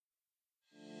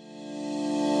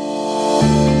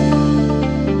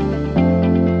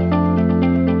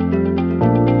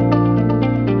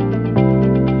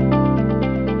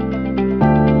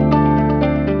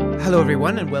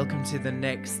everyone, and welcome to the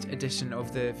next edition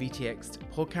of the VTX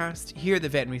podcast. Here at the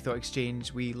Veterinary Thought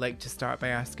Exchange, we like to start by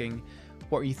asking,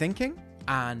 what are you thinking?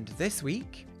 And this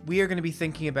week, we are going to be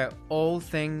thinking about all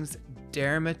things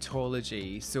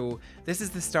dermatology. So this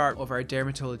is the start of our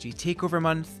dermatology takeover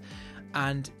month.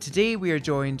 And today we are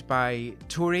joined by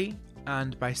Tori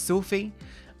and by Sophie.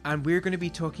 And we're going to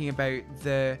be talking about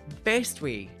the best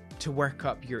way to work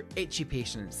up your itchy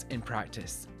patients in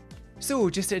practice.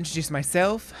 So, just to introduce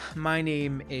myself, my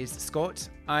name is Scott.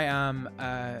 I am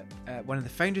one of the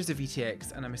founders of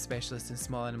VTX, and I'm a specialist in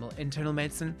small animal internal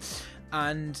medicine.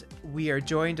 And we are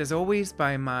joined, as always,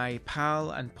 by my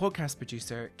pal and podcast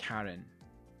producer, Karen.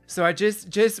 So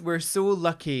we're so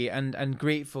lucky and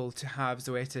grateful to have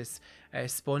Zoetis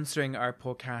sponsoring our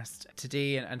podcast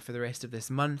today and for the rest of this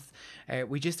month.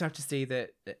 We just have to say that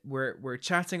we're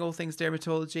chatting all things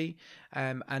dermatology,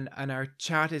 and our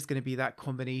chat is going to be that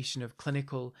combination of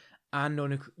clinical and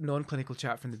non-clinical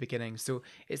chat from the beginning. So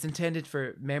it's intended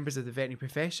for members of the veterinary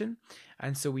profession.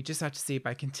 And so we just have to say,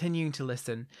 by continuing to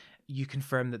listen, you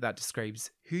confirm that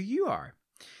describes who you are.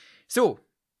 So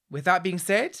with that being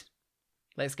said,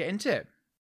 let's get into it.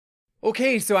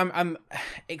 Okay, so I'm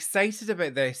excited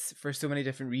about this for so many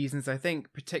different reasons. I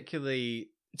think particularly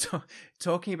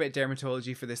talking about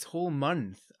dermatology for this whole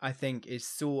month, I think is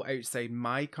so outside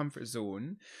my comfort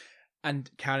zone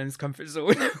and Karen's comfort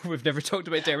zone. We've never talked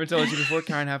about dermatology before,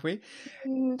 Karen, have we?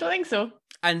 Don't think so.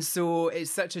 And so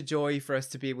it's such a joy for us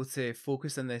to be able to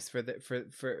focus on this for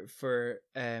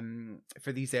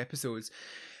these episodes.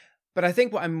 But I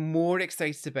think what I'm more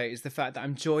excited about is the fact that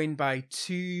I'm joined by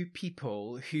two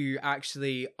people who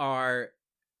actually are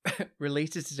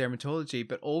related to dermatology,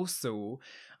 but also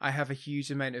I have a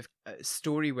huge amount of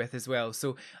story with as well.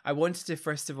 So I wanted to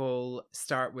first of all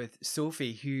start with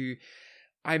Sophie, who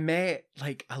I met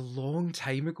like a long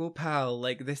time ago, pal.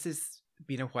 Like, this has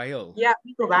been a while. Yeah,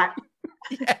 we go back.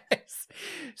 Yes.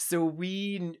 So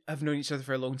we have known each other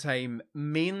for a long time,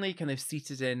 mainly kind of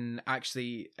seated in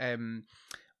actually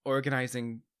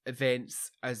organising events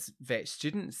as vet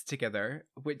students together,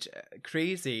 which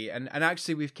crazy. And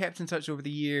actually we've kept in touch over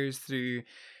the years through,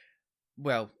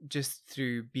 well, just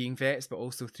through being vets, but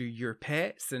also through your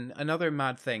pets and other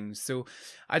mad things. So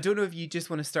I don't know if you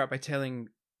just want to start by telling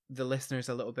the listeners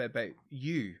a little bit about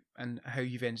you and how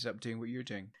you've ended up doing what you're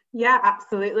doing. Yeah,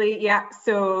 absolutely. Yeah.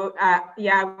 So,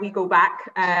 we go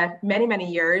back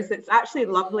many years. It's actually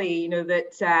lovely,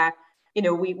 that,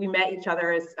 we met each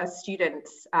other as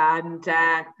students and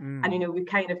we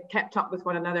kind of kept up with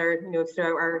one another,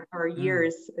 throughout our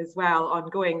years as well,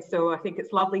 ongoing. So I think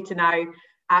it's lovely to now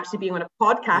actually be on a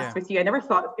podcast with you. I never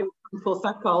thought it would come full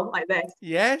circle like this.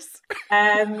 Yes.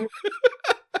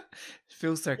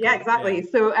 Full circle. Yeah, exactly.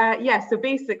 Yeah. So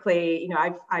basically,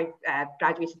 I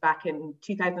graduated back in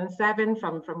 2007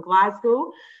 from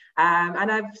Glasgow,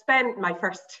 and I've spent my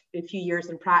first few years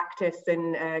in practice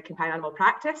in companion animal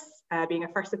practice, being a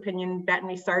first opinion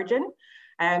veterinary surgeon,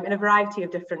 in a variety of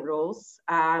different roles.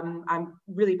 I'm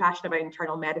really passionate about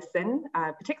internal medicine,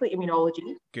 particularly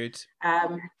immunology. Good.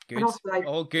 Good. Also,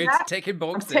 all good. Yeah, ticking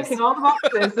boxes. I'm ticking all the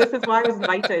boxes. This is why I was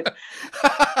invited.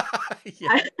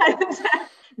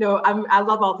 I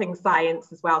love all things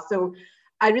science as well. So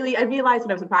I realized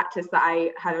when I was in practice that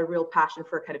I had a real passion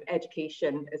for kind of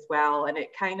education as well. And it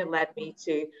kind of led me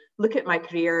to look at my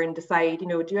career and decide,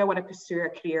 do I want to pursue a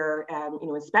career,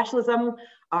 in specialism,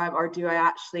 or do I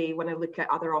actually want to look at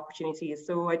other opportunities?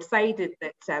 So I decided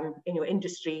that,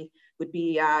 industry would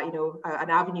be, an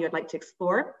avenue I'd like to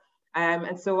explore.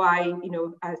 And so I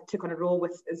took on a role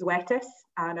with Zoetis,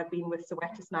 and I've been with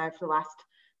Zoetis now for the last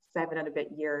 7 and a bit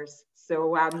years. So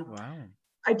wow.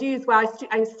 I do as well.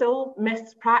 I still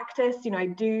miss practice. I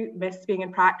do miss being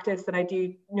in practice, and I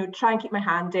do, try and keep my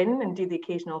hand in and do the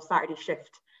occasional Saturday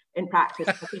shift in practice.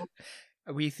 I think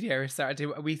a wee 3 hours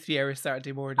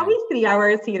Saturday morning. A wee 3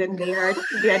 hours here and there. It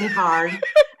doesn't do any harm.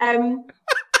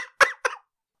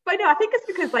 But no, I think it's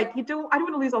because I don't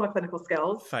want to lose all my clinical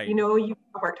skills. Fine. You've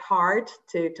worked hard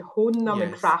to hone them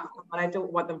and Yes. craft them, and I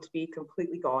don't want them to be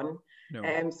completely gone. No.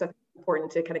 So it's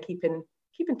important to kind of keep in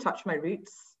touch with my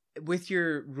roots. With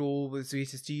your role with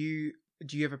Zoetis, do you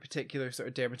have a particular sort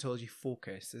of dermatology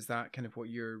focus? Is that kind of what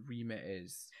your remit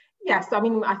is? Yes, I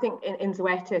mean, I think in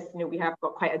Zoetis, we have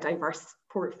got quite a diverse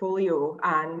portfolio,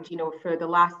 and for the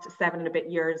last 7 and a bit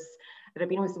years that I've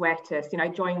been with Zoetis, I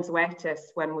joined Zoetis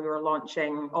when we were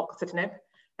launching Oxytinib,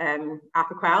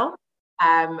 Apoquel,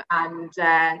 and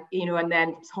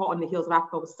then hot on the heels of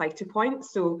Apoquel was Cytopoint.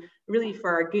 So really,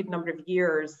 for a good number of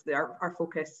years, our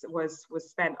focus was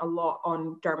spent a lot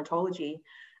on dermatology,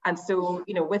 and so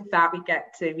with that we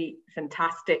get to meet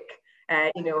fantastic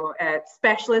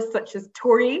specialists such as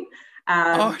Tori,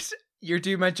 Oh, you're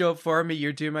doing my job for me.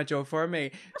 You're doing my job for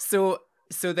me. So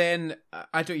then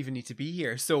I don't even need to be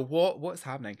here. So what's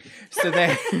happening? So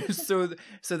then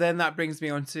so then that brings me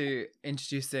on to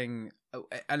introducing,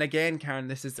 and again, Karen,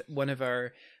 this is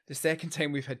the second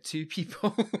time we've had two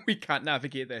people. We can't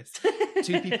navigate this.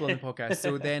 Two people on the podcast.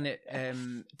 So then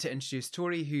to introduce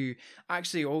Tori, who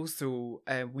actually also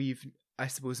we've, I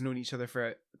suppose, known each other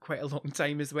for quite a long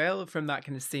time as well, from that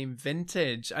kind of same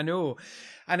vintage. I know.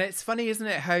 And it's funny, isn't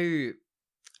it, how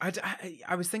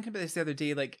I was thinking about this the other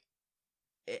day, like,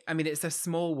 I mean, it's a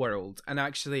small world, and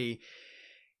actually,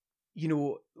 you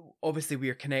know, obviously we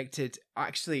are connected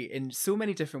actually in so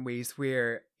many different ways,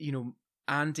 where, you know,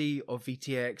 Andy of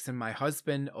VTX and my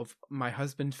husband of my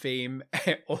husband fame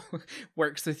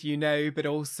works with you now, but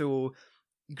also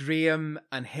Graham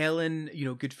and Helen, you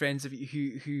know, good friends of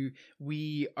you who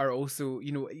we are also,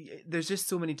 you know, there's just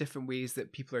so many different ways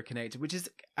that people are connected, which is,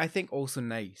 I think, also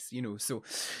nice, you know. So,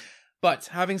 but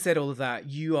having said all of that,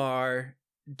 you are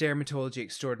dermatology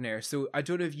extraordinaire. So I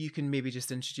don't know if you can maybe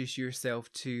just introduce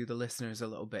yourself to the listeners a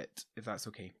little bit, if that's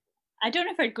okay. I don't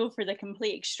know if I'd go for the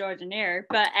complete extraordinaire,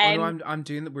 but oh no, I'm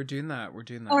doing that. We're doing that.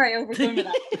 All right, we're going with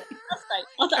that. That's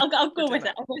fine. I'll go with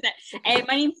it. I'll go with it.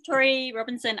 My name's Tori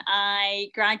Robinson. I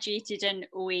graduated in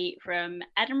 2008 from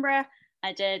Edinburgh.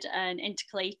 I did an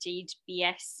intercalated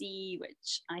BSc,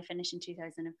 which I finished in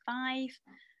 2005.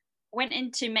 Went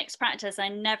into mixed practice. I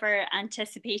never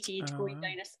anticipated going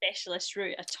down a specialist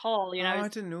route at all. You know, I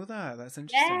didn't know that. That's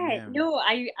interesting. Yeah, no,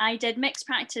 I did mixed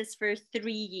practice for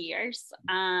 3 years,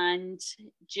 and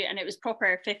it was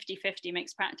proper 50-50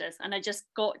 mixed practice. And I just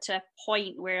got to a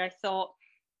point where I thought,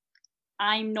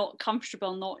 I'm not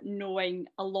comfortable not knowing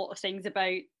a lot of things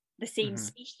about the same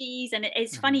species. And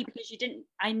it's funny because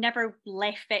I never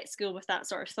left vet school with that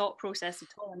sort of thought process at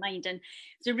all in mind. And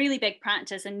it's a really big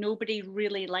practice, and nobody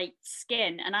really liked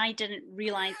skin. And I didn't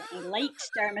realize that I liked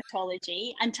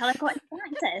dermatology until I got into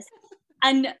practice.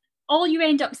 And all you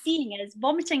end up seeing is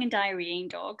vomiting and diarrhea in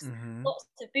dogs, lots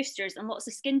of boosters and lots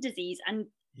of skin disease. And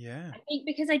I think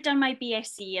because I'd done my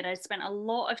BSc and I'd spent a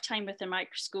lot of time with the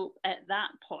microscope at that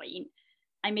point,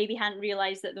 I maybe hadn't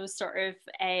realised that those sort of,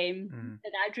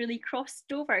 that I'd really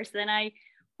crossed over. So then I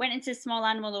went into small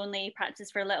animal only practice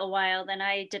for a little while. Then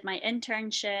I did my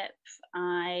internship.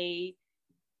 I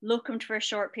locumed for a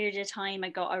short period of time. I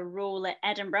got a role at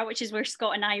Edinburgh, which is where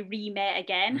Scott and I re-met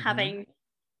again, having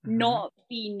not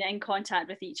been in contact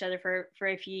with each other for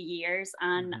a few years.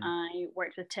 And I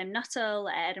worked with Tim Nuttall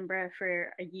at Edinburgh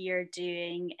for a year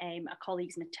doing a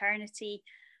colleague's maternity.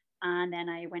 And then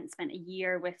I went and spent a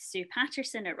year with Sue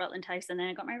Patterson at Rutland House, and then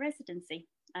I got my residency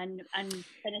and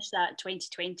finished that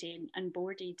 2020 and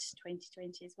boarded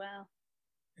 2020 as well.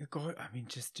 God, I mean,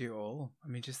 just do it all. I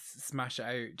mean, just smash it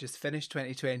out. Just finish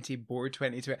 2020, board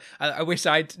 2020. I wish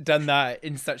I'd done that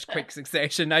in such quick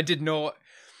succession. I did not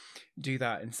do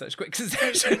that in such quick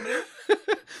succession.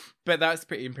 But that's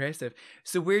pretty impressive.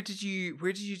 So where did you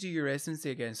do your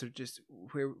residency again? So just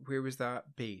where was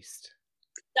that based?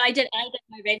 So I did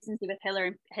my residency with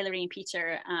Hilary and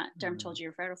Peter at Dermatology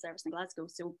Referral Service in Glasgow.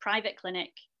 So private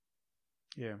clinic.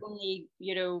 Yeah. Only,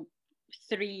 you know,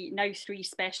 three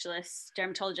specialist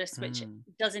dermatologists, which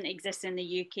doesn't exist in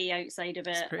the UK outside of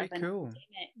an cool.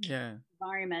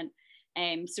 environment.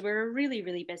 So we're a really,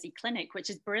 really busy clinic, which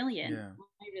is brilliant. Yeah.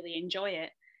 I really enjoy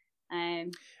it.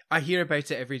 I hear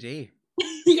about it every day.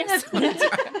 Yes.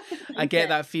 I get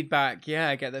that feedback. Yeah,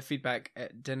 I get that feedback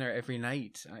at dinner every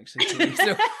night, actually.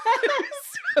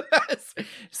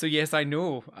 So yes, I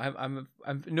know. I'm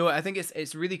no, I think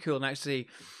it's really cool. And actually,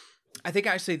 I think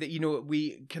that, you know,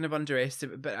 we kind of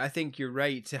underestimate, but I think you're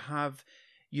right to have,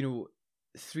 you know,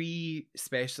 3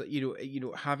 special, you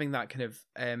know, having that kind of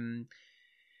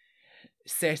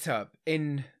set up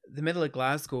in the middle of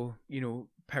Glasgow, you know,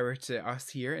 power to us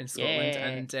here in Scotland.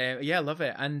 And I love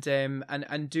it. And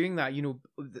doing that, you know,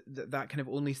 that kind of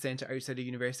only centre outside of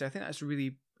university, I think that's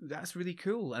really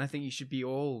cool. And I think you should be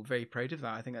all very proud of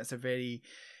that. I think that's a very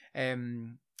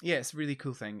it's a really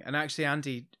cool thing. And actually,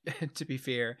 Andy, to be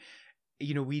fair,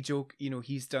 you know, we joke, you know,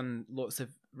 he's done lots of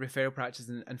referral practice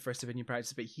and first opinion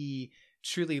practice, but he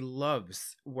truly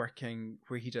loves working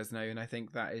where he does now. And I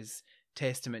think that is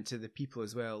testament to the people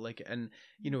as well, like, and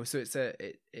you know, so it's a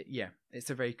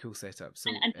very cool setup. So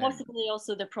and possibly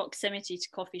also the proximity to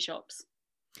coffee shops.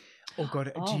 Oh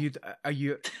God, so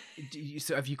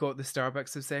have you got the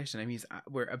Starbucks obsession? I mean,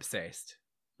 we're obsessed,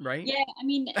 right? Yeah, I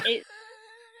mean,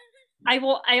 I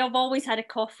have always had a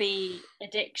coffee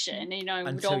addiction, you know.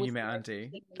 Until you met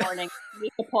Andy. In the morning,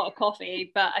 make a pot of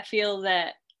coffee, but I feel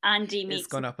that Andy makes it's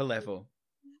gone up a level.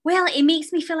 Well, it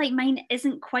makes me feel like mine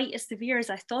isn't quite as severe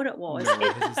as I thought it was.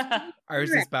 No,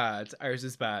 ours is bad. Ours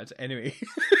is bad. Anyway,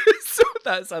 so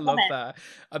I love that.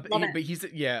 But he's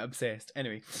obsessed.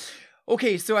 Anyway,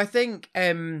 okay. So I think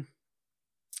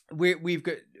we've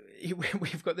got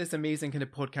this amazing kind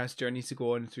of podcast journey to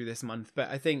go on through this month,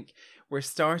 but I think we're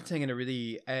starting in a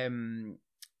really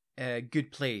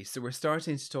good place. So we're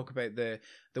starting to talk about the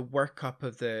workup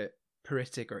of the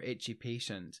pruritic or itchy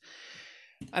patient.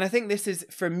 And I think this is,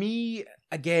 for me,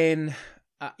 again,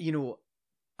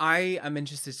 I am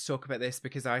interested to talk about this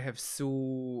because I have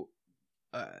so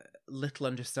little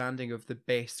understanding of the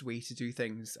best way to do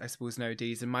things, I suppose,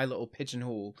 nowadays. In my little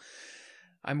pigeonhole,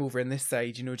 I'm over in this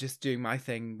side, just doing my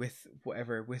thing with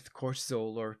whatever, with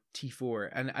cortisol or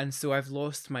T4. And so I've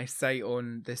lost my sight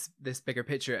on this bigger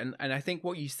picture. And I think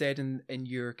what you said in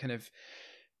your kind of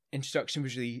introduction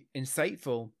was really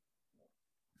insightful.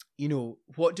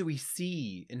 What do we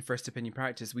see in first opinion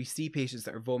practice? We see patients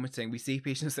that are vomiting. We see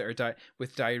patients that are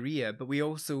with diarrhea, but we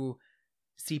also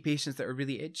see patients that are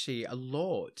really itchy a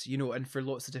lot, and for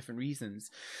lots of different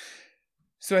reasons.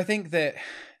 So I think that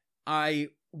I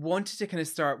wanted to kind of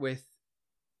start with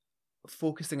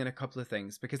focusing on a couple of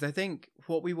things, because I think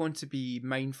what we want to be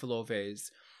mindful of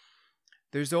is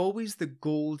there's always the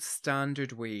gold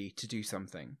standard way to do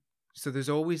something. So there's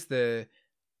always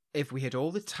if we had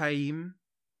all the time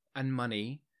and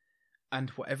money and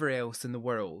whatever else in the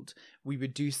world, we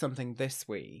would do something this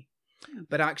way.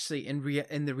 But actually in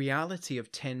the reality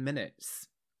of 10 minutes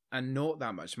and not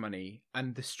that much money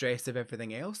and the stress of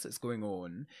everything else that's going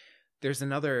on, there's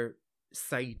another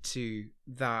side to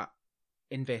that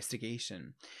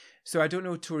investigation. So I don't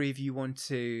know, Tori, if you want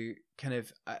to kind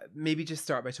of maybe just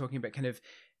start by talking about kind of,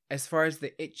 as far as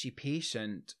the itchy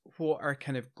patient, what our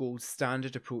kind of gold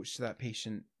standard approach to that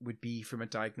patient would be from a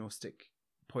diagnostic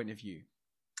point of view.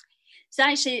 So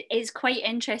actually, it's quite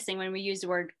interesting when we use the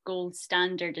word gold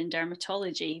standard in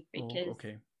dermatology, because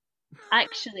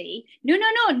actually, no,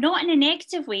 not in a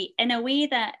negative way, in a way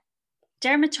that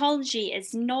dermatology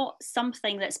is not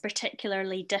something that's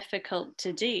particularly difficult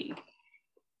to do,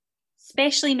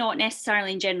 especially not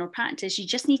necessarily in general practice. You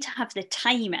just need to have the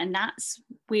time, and that's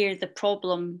where the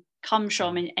problem comes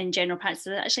from in general practice,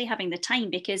 is actually having the time,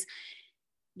 because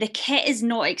the kit is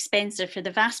not expensive for the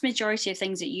vast majority of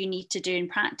things that you need to do in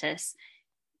practice.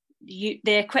 The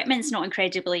equipment's not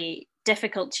incredibly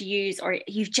difficult to use, or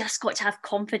you've just got to have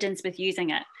confidence with using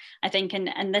it, I think.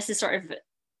 And this is sort of,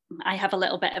 I have a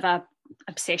little bit of a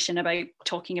obsession about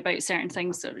talking about certain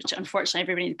things, which unfortunately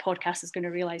everybody in the podcast is going to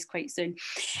realize quite soon.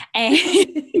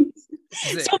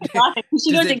 Does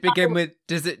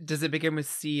it begin with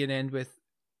C and end with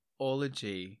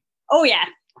ology? Oh yeah.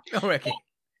 Oh, okay.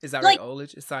 Is that like, right?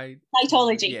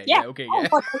 Cytology. Yeah. Okay. Yeah.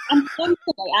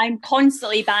 I'm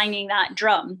constantly banging that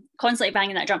drum.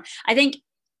 I think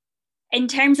in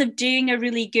terms of doing a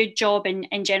really good job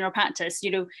in general practice,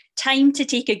 time to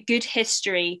take a good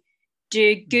history, do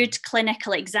a good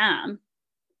clinical exam.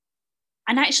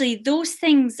 And actually those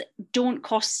things don't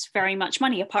cost very much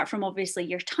money, apart from obviously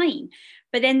your time.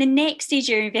 But then the next stage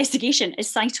of your investigation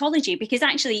is cytology, because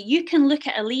actually you can look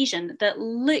at a lesion that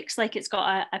looks like it's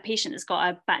got a patient that's got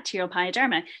a bacterial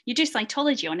pyoderma. You do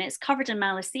cytology on it, it's covered in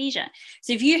malassezia.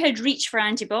 So if you had reached for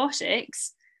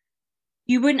antibiotics,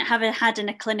 you wouldn't have had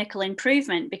a clinical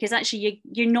improvement, because actually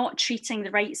you're not treating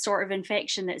the right sort of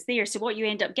infection that's there. So what you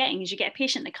end up getting is you get a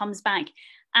patient that comes back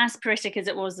as pruritic as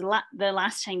it was the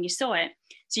last time you saw it.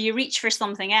 So you reach for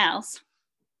something else,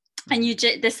 and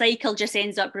the cycle just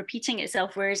ends up repeating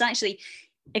itself. Whereas actually,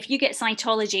 if you get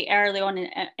cytology early on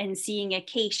in seeing a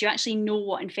case, you actually know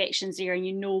what infections are and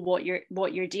you know what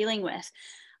you're dealing with.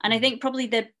 And I think probably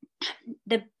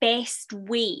the best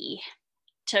way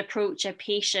to approach a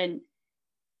patient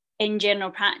in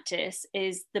general practice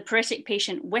is the pruritic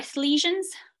patient with lesions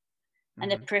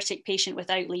and the pruritic patient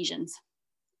without lesions.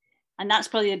 And that's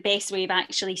probably the best way of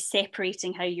actually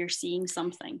separating how you're seeing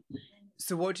something.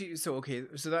 So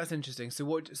that's interesting.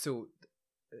 So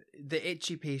the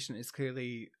itchy patient is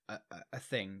clearly a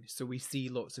thing. So we see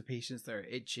lots of patients that are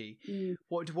itchy.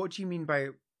 What do you mean by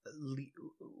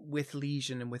with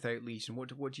lesion and without lesion?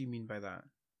 What do you mean by that?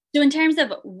 So in terms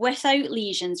of without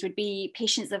lesions would be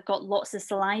patients that have got lots of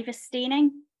saliva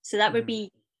staining. So that would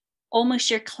be almost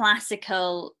your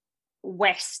classical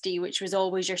Westie, which was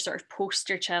always your sort of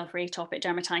poster child for atopic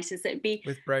dermatitis. It would be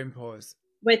with brown paws.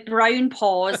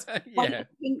 Yeah.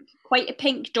 quite a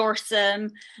pink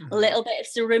dorsum, a little bit of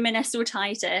ceruminous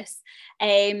otitis.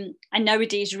 And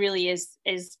nowadays really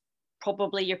is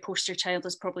probably your poster child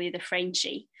is probably the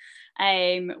Frenchie,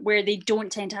 where they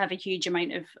don't tend to have a huge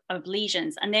amount of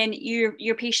lesions. And then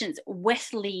your patients with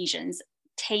lesions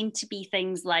tend to be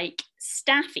things like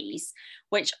staphies,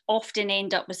 which often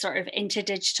end up with sort of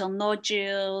interdigital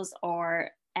nodules or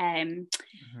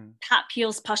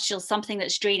papules, pustules, something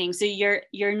that's draining. So your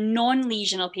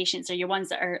non-lesional patients are your ones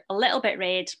that are a little bit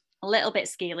red, a little bit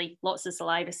scaly, lots of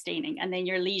saliva staining. And then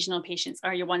your lesional patients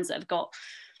are your ones that have got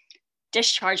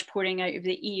discharge pouring out of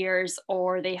the ears,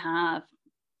 or they have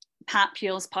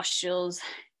papules, pustules,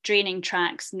 draining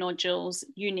tracts, nodules,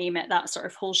 you name it, that sort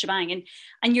of whole shebang.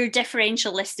 And your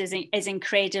differential list is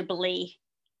incredibly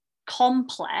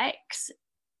complex,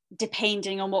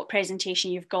 depending on what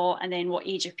presentation you've got and then what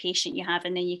age of patient you have.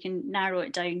 And then you can narrow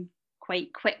it down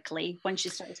quite quickly once you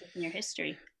start taking your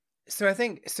history. So I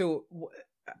think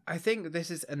this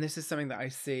is something that I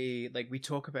say, like, we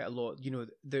talk about a lot, you know,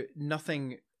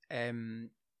 nothing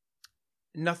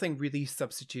really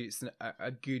substitutes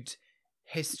a good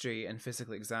history and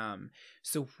physical exam.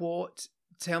 So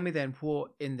tell me then,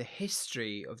 what in the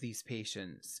history of these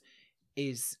patients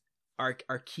are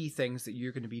key things that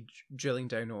you're going to be drilling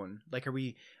down on? Like, are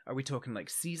we talking like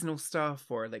seasonal stuff,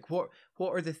 or like what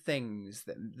are the things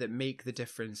that make the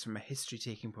difference from a history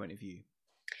taking point of view?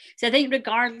 So I think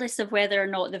regardless of whether or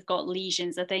not they've got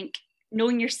lesions, I think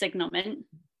knowing your signalement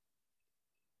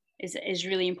is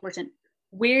really important.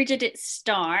 Where did it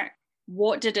start?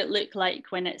 What did it look like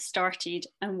when it started,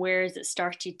 and where has it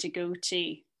started to go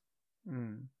to?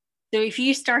 So if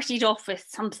you started off with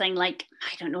something like,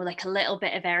 I don't know, like a little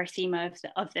bit of erythema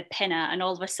of the pinna, and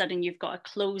all of a sudden you've got a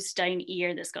closed down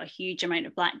ear that's got a huge amount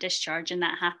of black discharge, and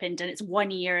that happened, and it's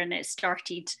one ear and it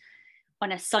started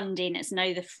on a Sunday and it's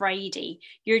now the Friday,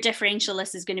 your differential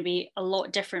list is going to be a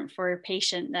lot different for a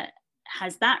patient that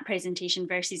has that presentation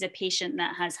versus a patient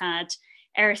that has had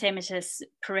erythematous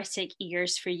peritic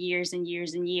ears for years and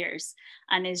years and years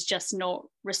and is just not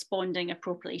responding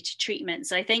appropriately to treatment.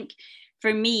 So I think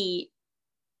for me,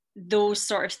 those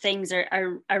sort of things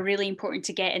are really important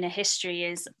to get in a history.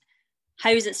 Is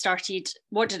how has it started?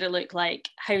 What did it look like?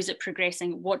 How is it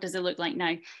progressing? What does it look like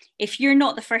now? If you're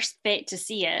not the first vet to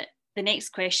see it, the next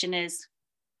question is,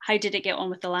 how did it get on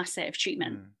with the last set of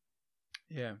treatment?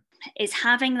 Yeah. It's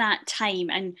having that time.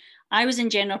 And I was in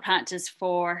general practice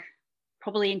for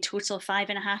probably in total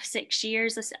 5.5, 6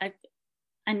 years.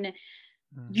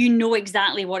 You know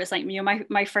exactly what it's like. You know,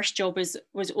 my first job was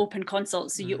open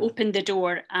consult. So you opened the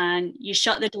door and you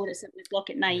shut the door at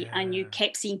 7:00 at night, and you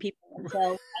kept seeing people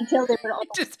until they were all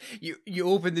just you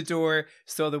opened the door,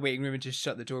 saw the waiting room, and just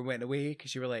shut the door and went away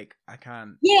because you were like, I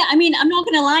can't. Yeah, I mean, I'm not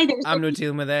going to lie. I'm not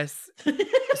dealing with this.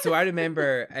 So I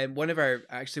remember one of our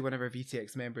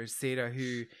VTX members, Sarah,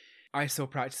 who I saw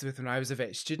practice with when I was a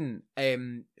vet student,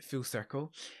 full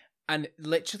circle, and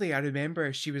literally I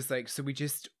remember she was like, so we're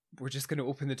just going to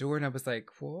open the door, and I was like,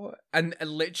 what? And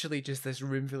literally just this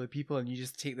room full of people, and you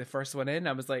just take the first one in.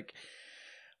 I was like,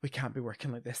 we can't be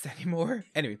working like this anymore.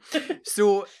 Anyway,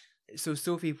 so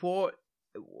Sophie, what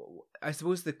I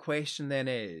suppose the question then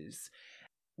is,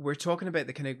 we're talking about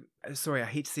the kind of, sorry, I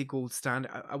hate to say gold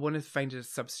standard. I want to find a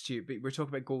substitute, but we're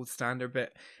talking about gold standard,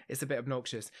 but it's a bit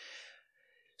obnoxious.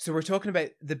 So we're talking about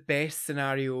the best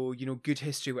scenario, you know, good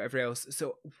history, whatever else.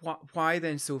 So why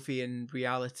then, Sophie, in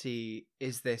reality,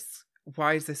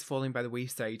 why is this falling by the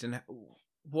wayside, and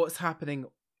what's happening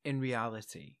in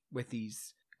reality with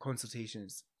these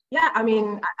consultations? Yeah, I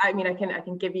mean, I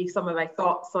can give you some of my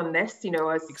thoughts on this, you know,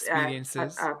 as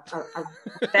experiences. From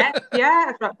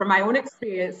my own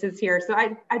experiences here. So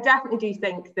I definitely do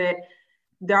think that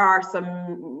there are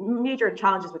some major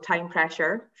challenges with time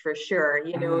pressure, for sure.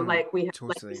 You know, like we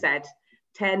said,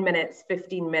 10 minutes,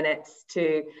 15 minutes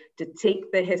to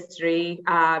take the history,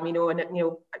 you know, and, you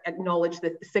know, acknowledge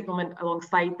the signalment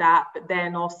alongside that, but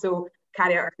then also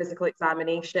carry out our physical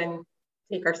examination,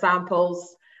 take our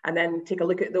samples, and then take a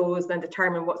look at those, then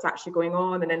determine what's actually going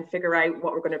on, and then figure out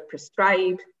what we're going to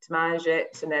prescribe to manage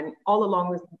it. And then all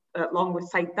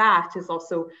alongside that is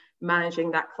also managing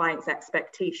that client's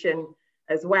expectation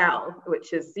as well,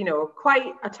 which is, you know,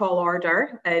 quite a tall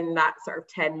order in that sort of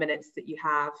 10 minutes that you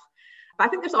have. But I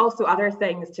think there's also other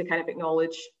things to kind of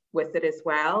acknowledge with it as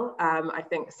well. I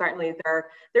think certainly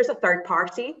there's a third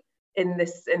party in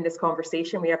this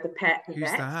conversation. We have the pet. Who's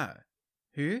that?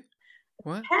 Who?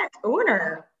 What? Pet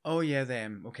owner. Oh yeah,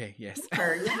 them. Okay, yes.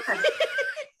 Yeah.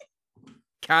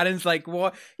 Karen's like,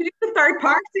 what? The third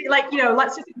party, like, you know,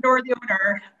 let's just ignore the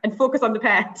owner and focus on the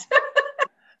pet.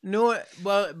 No,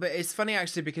 well, but it's funny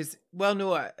actually because, well,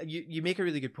 no, you make a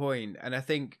really good point, and I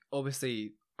think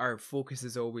obviously our focus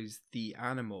is always the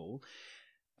animal,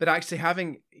 but actually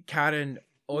having Karen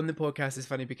on the podcast is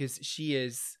funny because she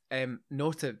is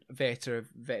not a vet or a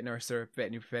vet nurse or a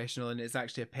veterinary professional, and is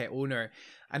actually a pet owner,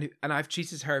 and I've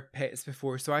treated her pets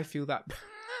before, so I feel that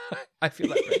I feel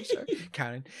that pressure,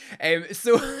 Karen.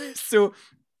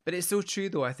 But it's so true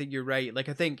though. I think you're right. Like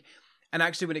I think, and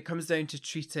actually when it comes down to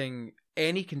treating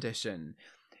any condition,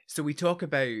 so we talk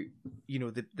about, you know,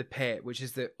 the pet, which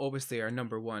is obviously our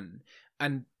number one,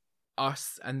 and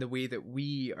us and the way that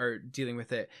we are dealing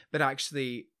with it, but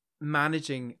actually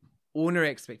managing owner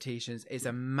expectations is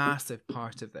a massive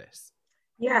part of this.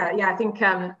 Yeah, I think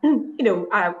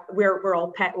we're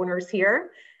all pet owners here,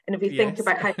 and if we think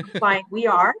about how compliant we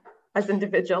are as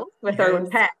individuals with our own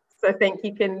pets, I think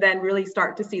you can then really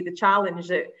start to see the challenge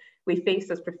that we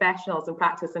face as professionals in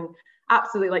practice. And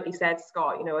absolutely, like you said,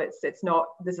 Scott, you know,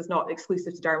 this is not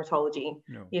exclusive to dermatology.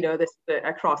 No. You know, this is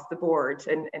across the board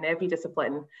in every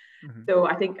discipline. Mm-hmm. So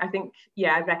I think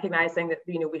recognizing that,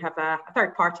 you know, we have a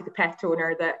third party, the pet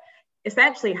owner, that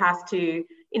essentially has to,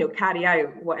 you know, carry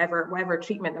out whatever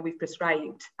treatment that we've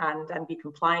prescribed and be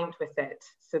compliant with it,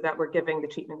 so that we're giving the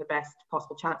treatment the best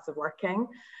possible chance of working.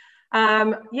 So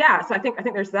I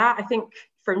think there's that. I think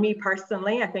for me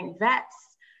personally, I think vets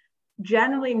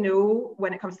generally know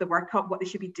when it comes to the workup what they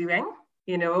should be doing,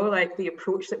 you know, like the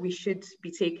approach that we should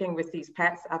be taking with these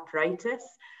pets apparatus.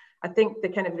 I think the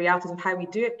kind of realities of how we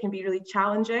do it can be really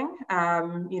challenging,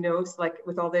 you know, so like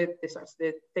with all the sorts of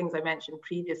the things I mentioned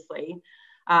previously.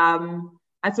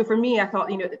 And so for me, I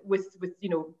thought, you know, with you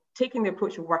know, taking the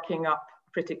approach of working up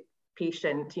a pretty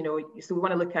patient, you know, so we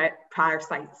want to look at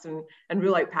parasites and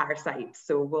rule out parasites.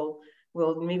 So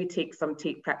we'll maybe take some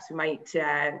tape preps. We might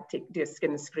do a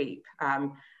skin scrape.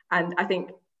 And I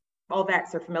think all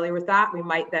vets are familiar with that. We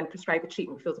might then prescribe a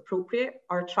treatment feels appropriate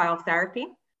or trial therapy,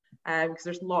 because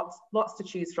there's lots to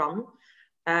choose from.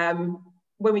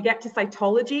 When we get to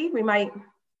cytology, we might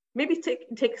maybe take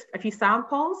a few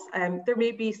samples. There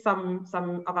may be some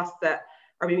of us that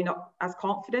are maybe not as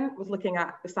confident with looking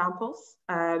at the samples.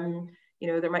 You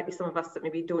know, there might be some of us that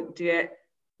maybe don't do it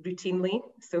routinely,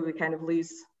 so we kind of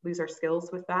lose our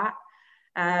skills with that.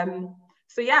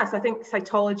 So I think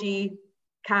cytology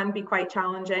can be quite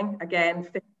challenging. Again,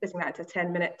 fitting that into a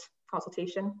 10-minute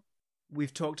consultation.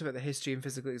 We've talked about the history and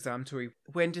physical exam, Tori.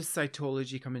 When does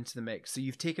cytology come into the mix? So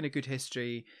you've taken a good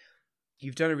history,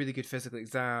 you've done a really good physical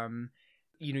exam,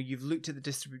 you know, you've looked at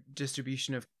the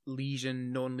distribution of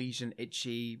lesion, non-lesion,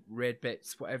 itchy, red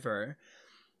bits, whatever.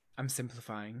 I'm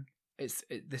simplifying.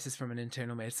 This is from an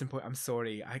internal medicine point. I'm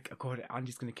sorry. God,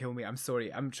 Andy's going to kill me. I'm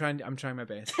sorry. I'm trying my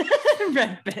best.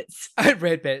 Red bits.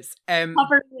 Red bits. Covering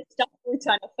the stuff we're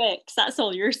trying to fix. That's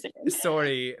all you're saying.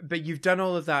 Sorry, but you've done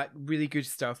all of that really good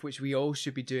stuff, which we all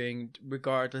should be doing,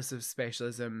 regardless of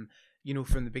specialism, you know,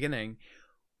 from the beginning.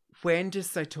 When does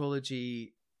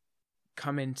cytology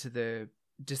come into the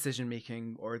decision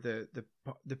making or the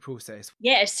process?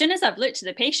 Yeah, as soon as I've looked at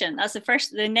the patient, that's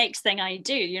the next thing I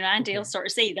do. You know, Andy will sort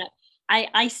of say that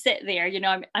I sit there, you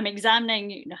know, I'm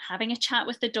examining, you know, having a chat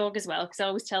with the dog as well, because I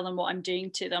always tell them what I'm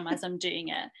doing to them as I'm doing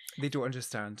it. They don't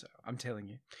understand, I'm telling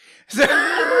you. So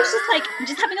it's just like, I'm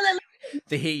just having a little...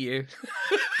 They hate you.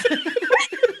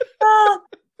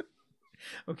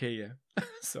 Okay, yeah.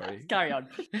 Sorry. Carry on.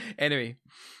 Anyway.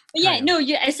 But yeah, no,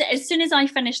 as soon as I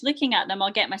finish looking at them,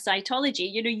 I'll get my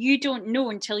cytology. You know, you don't know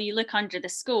until you look under the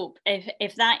scope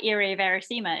if that area of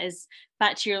erythema is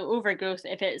bacterial overgrowth,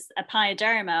 if it's a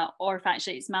pyoderma, or if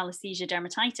actually it's Malassezia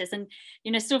dermatitis. And,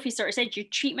 you know, Sophie sort of said your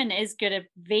treatment is going to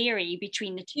vary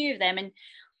between the two of them. And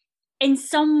in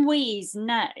some ways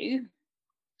now,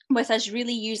 with us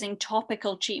really using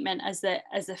topical treatment as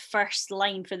the first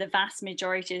line for the vast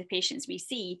majority of the patients we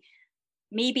see,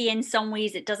 maybe in some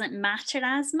ways it doesn't matter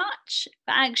as much,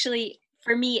 but actually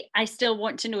for me, I still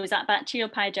want to know, is that bacterial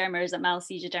pyoderma or is it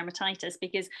Malassezia dermatitis?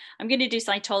 Because I'm going to do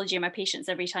cytology on my patients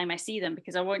every time I see them,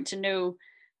 because I want to know,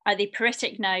 are they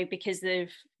pruritic now because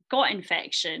they've got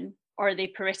infection, or are they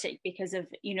pruritic because of,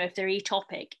 you know, if they're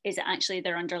atopic, is it actually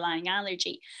their underlying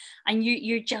allergy? And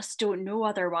you just don't know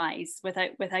otherwise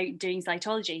without doing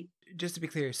cytology. Just to be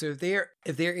clear, so if they're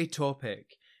atopic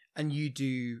and you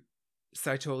do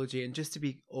cytology, and just to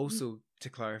be also to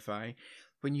clarify,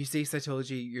 when you say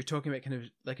cytology, you're talking about kind of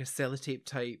like a sellotape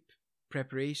type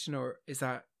preparation, or is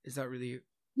that really?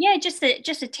 Yeah, just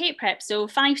a tape prep. So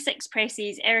 5-6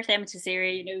 presses, erythematous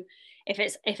area. You know, if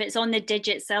it's on the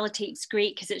digit, sellotape's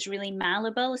great because it's really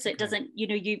malleable, so it doesn't. You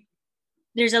know,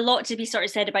 there's a lot to be sort of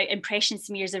said about impression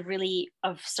smears of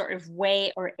sort of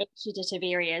wet or exudative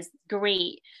areas.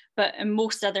 Great. But in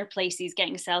most other places,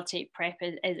 getting sellotape prep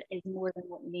is more than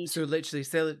what you need. So literally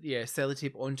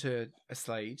sellotape onto a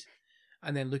slide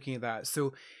and then looking at that.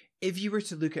 So if you were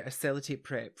to look at a sellotape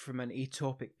prep from an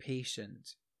atopic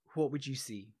patient, what would you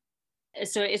see?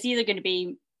 So it's either going to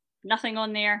be nothing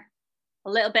on there, a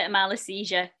little bit of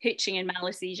Malassezia, hooching in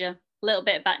Malassezia, a little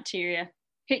bit of bacteria,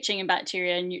 hooching and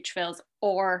bacteria and neutrophils,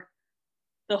 or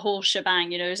the whole shebang.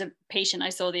 There's a patient I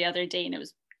saw the other day and it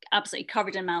was absolutely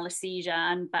covered in Malassezia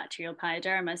and bacterial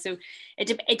pyoderma. So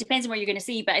it depends on what you're going to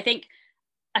see. But I think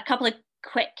a couple of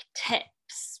quick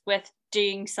tips with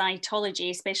doing cytology,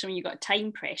 especially when you've got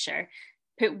time pressure: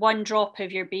 put 1 drop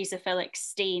of your basophilic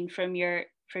stain from your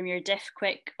Diff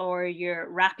Quick or your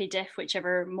Rapidiff,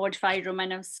 whichever modified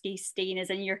Romanowski stain is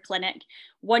in your clinic.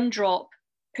 1 drop,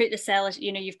 put the cell,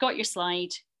 you've got your slide,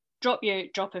 drop your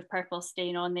drop of purple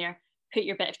stain on there, put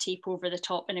your bit of tape over the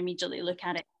top and immediately look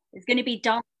at it. It's going to be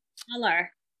dark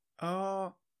colour.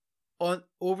 Oh,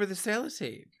 over the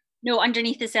sellotape? No,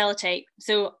 underneath the sellotape.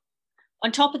 So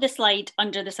on top of the slide,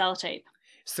 under the sellotape.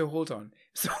 So hold on.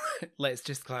 So let's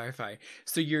just clarify.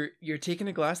 So you're taking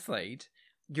a glass slide,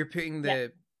 you're putting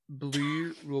the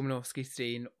blue Romanowski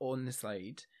stain on the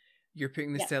slide, you're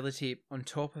putting the sellotape on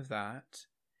top of that,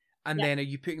 and then are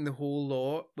you putting the whole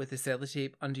lot with the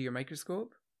sellotape under your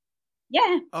microscope?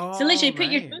 Yeah. Oh, so literally put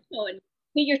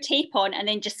your tape on and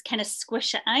then just kind of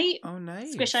squish it out. Oh,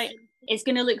 nice. Squish out. It's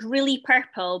going to look really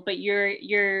purple, but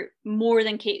you're more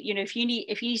than if you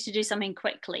need to do something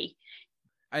quickly.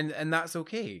 And that's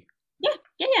okay.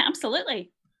 Yeah,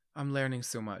 absolutely. I'm learning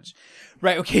so much.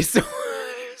 Right, okay, so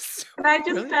can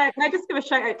I just give a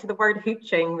shout out to the word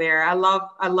hooching there? I love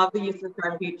the use of the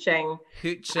term hooching.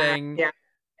 Hooching. Yeah.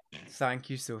 Thank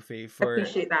you, Sophie, I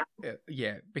appreciate that.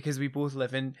 Yeah, because we both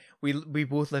live in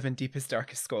deepest,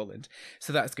 darkest Scotland,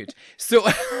 so that's good. So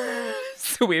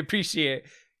so we appreciate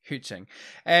hooching.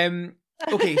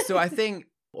 Okay, so I think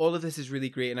all of this is really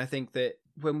great, and I think that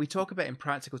when we talk about in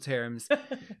practical terms,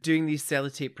 doing these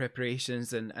sellotape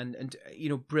preparations and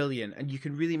brilliant, and you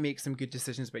can really make some good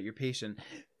decisions about your patient.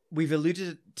 We've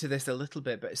alluded to this a little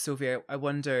bit, but Sophie, I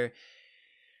wonder,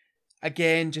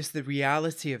 again, just the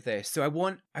reality of this. So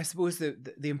I suppose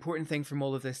the important thing from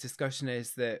all of this discussion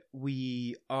is that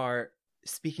we are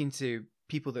speaking to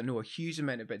people that know a huge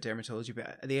amount about dermatology, but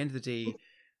at the end of the day,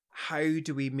 how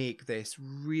do we make this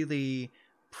really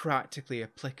practically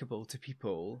applicable to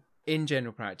people in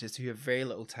general practice who have very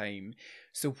little time?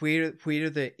 So where are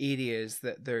the areas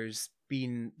that there's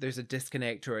a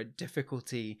disconnect or a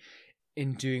difficulty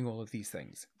in doing all of these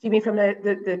things? Do you mean from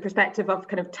the perspective of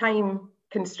kind of time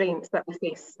constraints that we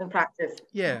face in practice?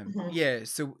 Yeah, yeah.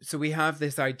 So we have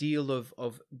this ideal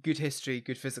of good history,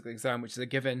 good physical exam, which is a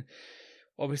given.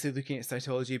 Obviously, looking at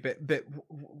cytology, but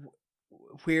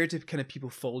where do kind of people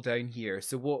fall down here?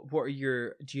 So what are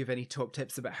do you have any top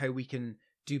tips about how we can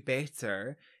do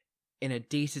better in a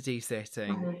day-to-day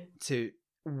setting to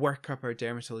work up our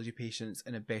dermatology patients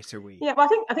in a better way? Yeah, well,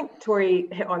 I think Tori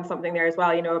hit on something there as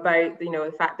well, about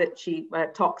the fact that she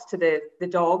talks to the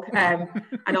dog and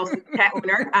also the pet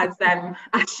owner as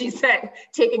she's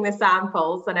taking the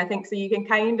samples. And I think so you can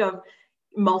kind of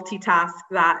multitask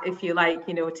that, if you like,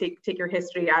 take your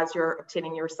history as you're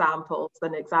obtaining your samples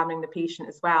and examining the patient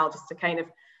as well, just to kind of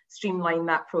streamline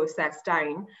that process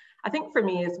down. I think for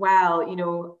me as well,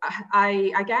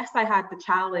 I guess I had the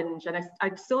challenge, and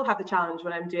I still have the challenge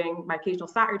when I'm doing my occasional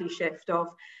Saturday shift of,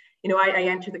 I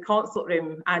enter the consult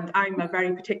room and I'm a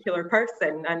very particular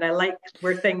person and I like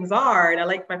where things are and I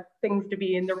like my things to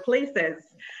be in their places.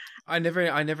 I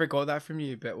never got that from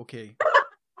you, but okay.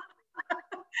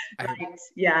 Right.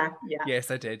 Yeah.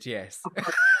 Yes, I did. Yes.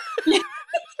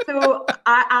 So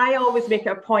I always make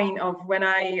a point of when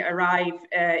I arrive,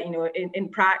 in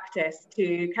practice,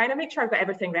 to kind of make sure I've got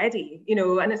everything ready,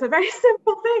 and it's a very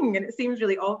simple thing and it seems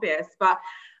really obvious, but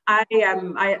they have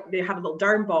a little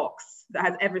derm box that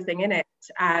has everything in it.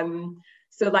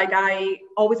 So like I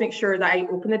always make sure that I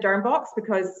open the derm box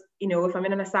because, if I'm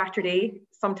in on a Saturday,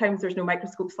 sometimes there's no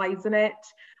microscope slides in it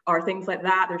or things like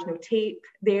that. There's no tape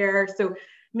there. So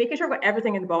making sure I've got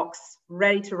everything in the box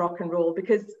ready to rock and roll,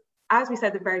 because as we said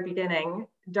at the very beginning,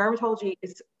 dermatology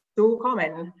is so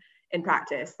common in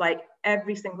practice. Like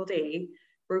every single day,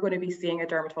 we're going to be seeing a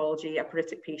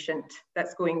pruritic patient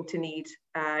that's going to need,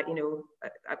 a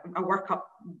workup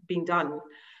being done.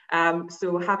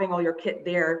 So having all your kit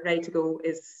there ready to go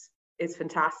is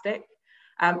fantastic.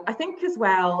 I think as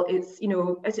well, it's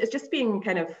just being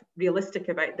kind of realistic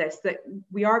about this, that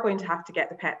we are going to have to get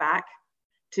the pet back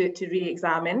to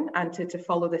re-examine and to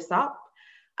follow this up.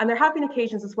 And there have been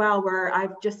occasions as well where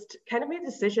I've just kind of made a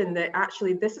decision that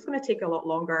actually this is going to take a lot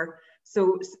longer.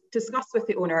 So discuss with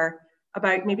the owner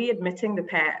about maybe admitting the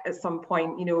pet at some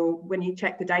point, when you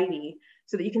check the diary,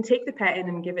 so that you can take the pet in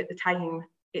and give it the time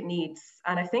it needs.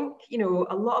 And I think,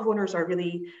 a lot of owners are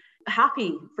really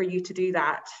happy for you to do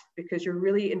that because you're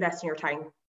really investing your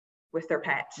time with their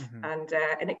pet, and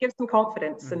it gives them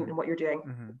confidence in what you're doing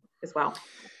as well.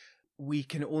 We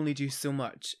can only do so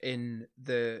much in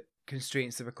the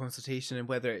constraints of a consultation, and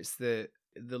whether it's the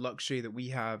luxury that we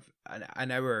have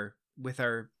an hour with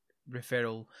our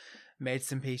referral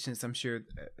medicine patients. I'm sure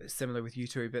similar with you,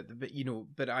 Tori, but you know,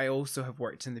 but I also have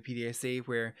worked in the PDSA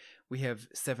where we have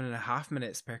 7.5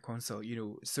 minutes per consult, you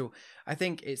know. So I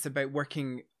think it's about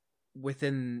working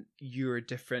within your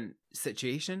different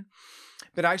situation.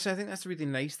 But actually I think that's a really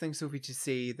nice thing, Sophie, to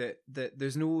say that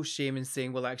there's no shame in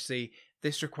saying, well, actually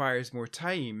this requires more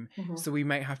time, so we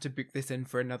might have to book this in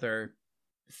for another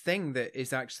thing that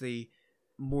is actually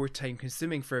more time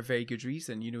consuming for a very good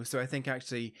reason, you know. So I think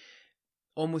actually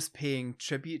almost paying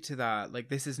tribute to that, like,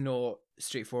 this is not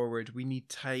straightforward, we need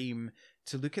time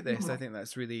to look at this. I think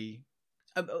that's really,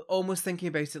 I'm almost thinking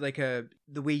about it like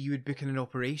the way you would book in an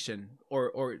operation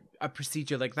or a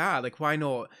procedure like that. Like, why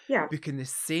not book in the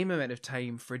same amount of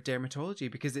time for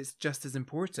dermatology, because it's just as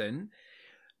important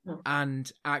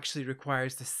and actually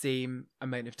requires the same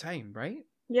amount of time, right?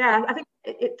 Yeah, I think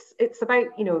it's about,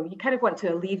 you know, you kind of want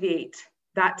to alleviate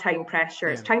that time pressure.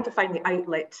 It's trying to find the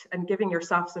outlet and giving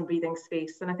yourself some breathing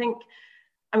space. And I think,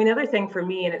 I mean, the other thing for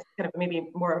me, and it's kind of maybe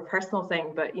more of a personal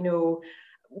thing, but, you know,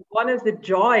 one of the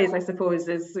joys, I suppose,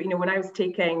 is, you know, when I was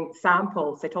taking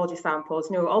samples, cytology samples,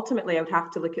 you know, ultimately I would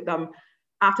have to look at them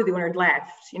after the owner had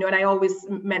left, you know, and I always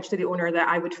mentioned to the owner that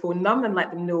I would phone them and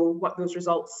let them know what those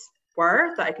results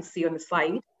were that I could see on the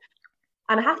slide.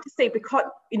 And I have to say, because,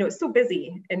 you know, it's so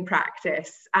busy in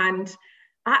practice, and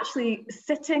actually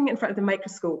sitting in front of the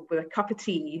microscope with a cup of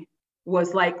tea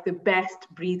was like the best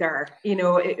breather. You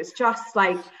know, it was just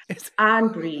like,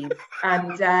 and breathe.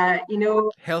 And, you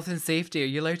know. Health and safety, are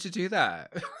you allowed to do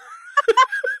that?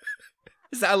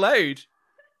 Is that allowed?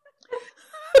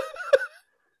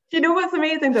 Do you know what's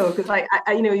amazing though? Because like,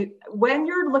 you know, when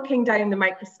you're looking down the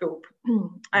microscope,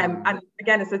 and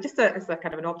again, it's a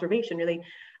kind of an observation really,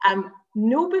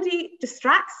 nobody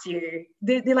distracts you.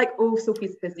 They're like, oh,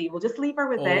 Sophie's busy, we'll just leave her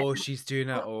with it. Oh, she's doing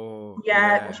it. Oh,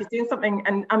 yeah, she's doing something.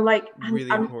 And I'm like, really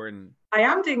important. I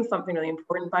am doing something really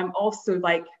important, but I'm also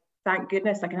like, thank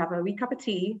goodness I can have a wee cup of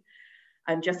tea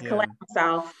and just collect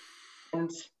myself. And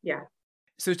yeah.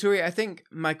 So Tori, I think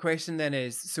my question then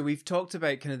is, so we've talked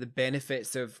about kind of the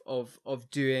benefits of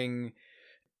doing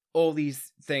all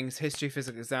these things, history,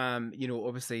 physical exam, you know,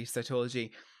 obviously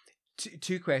cytology.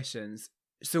 Two questions.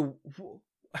 So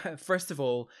first of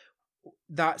all,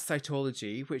 that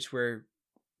cytology, which we're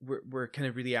kind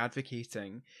of really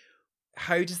advocating,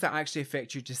 how does that actually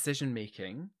affect your decision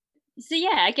making? So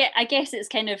yeah, I guess it's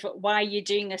kind of why you're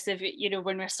doing this. If, you know,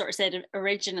 when we sort of said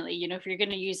originally, you know, if you're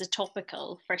going to use a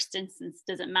topical, first instance,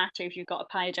 doesn't matter if you've got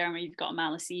a pyoderma or you've got a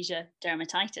malassezia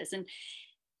dermatitis, and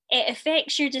it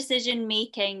affects your decision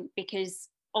making, because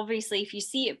obviously if you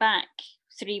see it back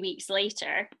 3 weeks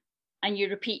later and you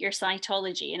repeat your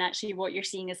cytology and actually what you're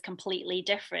seeing is completely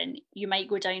different, you might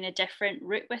go down a different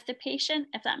route with the patient,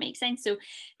 if that makes sense. So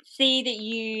say that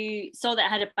you saw that it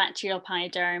had a bacterial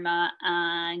pyoderma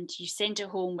and you sent it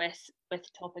home with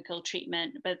topical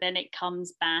treatment, but then it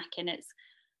comes back and it's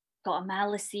got a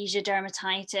malassezia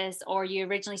dermatitis, or you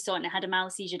originally saw it and it had a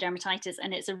malassezia dermatitis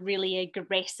and it's a really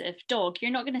aggressive dog, you're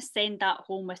not going to send that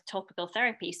home with topical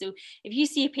therapy. So if you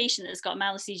see a patient that's got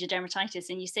malassezia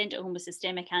dermatitis and you send it home with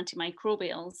systemic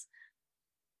antimicrobials,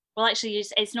 well, actually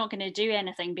it's not going to do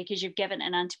anything, because you've given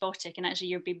an antibiotic, and actually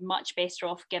you'd be much better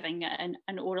off giving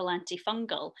an oral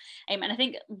antifungal. And I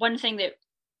think one thing that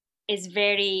is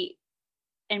very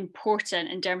important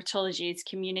in dermatology is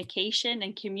communication,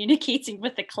 and communicating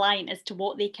with the client as to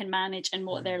what they can manage and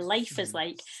what their life is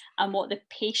like and what the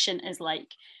patient is like.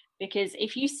 Because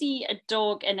if you see a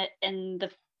dog in the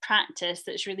practice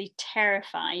that's really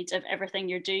terrified of everything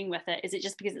you're doing with it, is it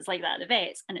just because it's like that at the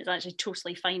vets and it's actually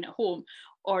totally fine at home,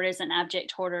 or is an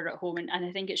abject horror at home? And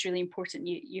I think it's really important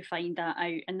you find that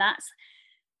out, and that's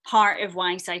part of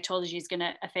why cytology is going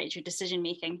to affect your decision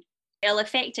making. It'll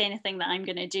affect anything that I'm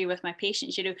going to do with my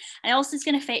patients, you know, and also it's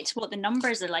going to affect what the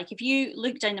numbers are like. If you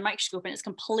look down the microscope and it's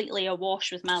completely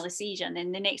awash with malassezia, and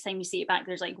then the next time you see it back,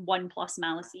 there's like 1+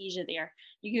 malassezia there,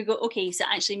 you could go, okay, so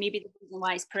actually maybe the reason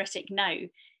why it's pruritic now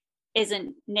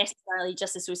isn't necessarily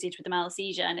just associated with the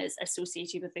malassezia, and is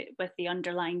associated with the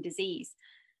underlying disease.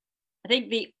 I think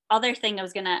the other thing I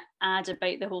was going to add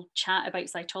about the whole chat about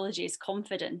cytology is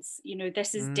confidence. You know,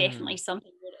 this is definitely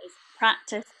something that is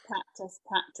practice.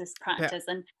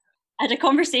 And I had a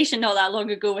conversation not that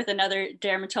long ago with another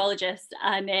dermatologist,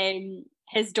 and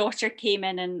his daughter came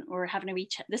in and we're having a wee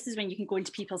chat. This is when you can go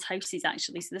into people's houses,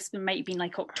 actually. So this might have been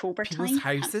like October people's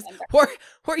time. Houses? What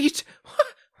are you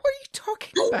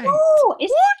talking about?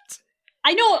 What?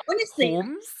 I know, honestly.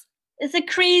 Homes? It's a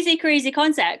crazy, crazy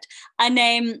concept.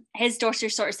 And his daughter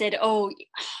sort of said, oh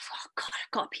God,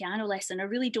 I've got a piano lesson. I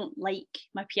really don't like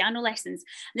my piano lessons.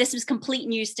 This was complete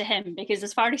news to him, because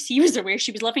as far as he was aware,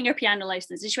 she was loving her piano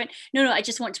lessons. And she went, no, I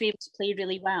just want to be able to play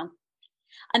really well.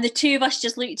 And the two of us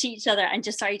just looked at each other and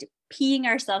just started peeing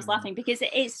ourselves laughing, because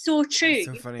it's so true.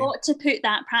 So You've funny. got to put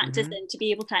that practice in to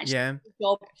be able to actually do the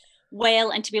job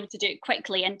well and to be able to do it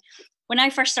quickly. And when I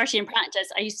first started in practice,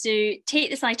 I used to take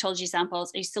the cytology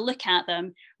samples, I used to look at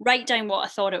them, write down what I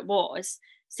thought it was,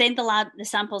 send the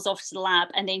samples off to the lab,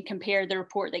 and then compare the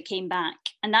report that came back.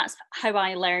 And that's how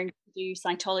I learned to do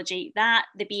cytology. That,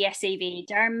 the BSAV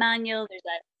Derm manual, there's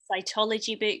a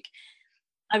cytology book.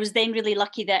 I was then really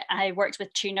lucky that I worked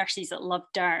with two nurses that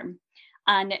loved derm.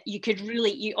 And you could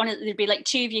really, there'd be like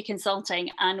two of you consulting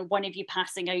and one of you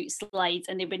passing out slides,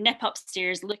 and they would nip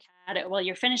upstairs, look at it while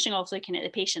you're finishing off looking at the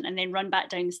patient, and then run back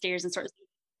down the stairs and sort of,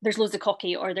 there's loads of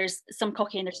cocky, or there's some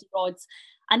cocky and there's some rods.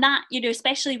 And that,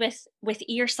 especially with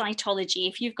ear cytology,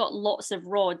 if you've got lots of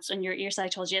rods on your ear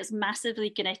cytology, it's massively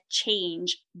going to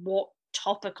change what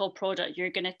topical product you're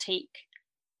going to take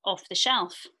off the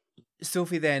shelf.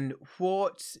 Sophie, then,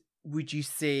 what would you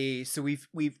say? So we've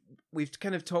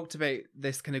kind of talked about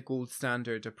this kind of gold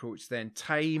standard approach. Then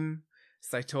time,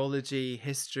 cytology,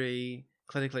 history,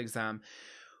 clinical exam.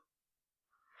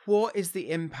 What is the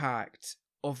impact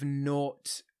of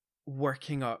not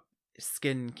working up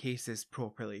skin cases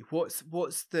properly? What's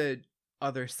the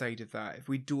other side of that? If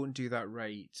we don't do that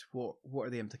right, what are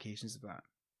the implications of that?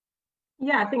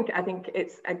 Yeah, I think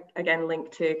it's again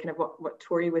linked to kind of what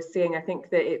Tori was saying. I think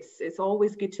that it's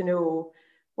always good to know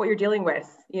what you're dealing with,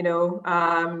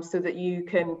 so that you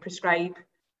can prescribe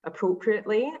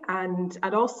appropriately, and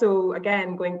also,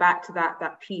 again, going back to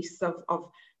that piece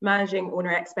of managing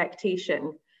owner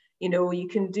expectation, you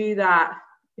can do that,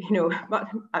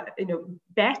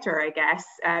 better, I guess,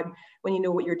 when you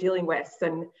know what you're dealing with,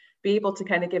 and be able to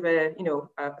kind of give a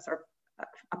sort of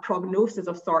a prognosis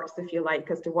of sorts, if you like,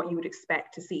 as to what you would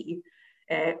expect to see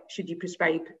should you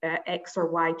prescribe X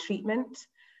or Y treatment.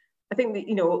 I think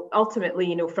that,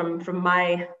 ultimately, from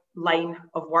my line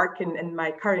of work in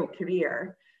my current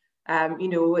career,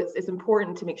 it's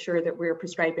important to make sure that we're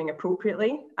prescribing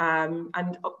appropriately,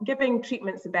 and giving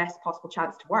treatments the best possible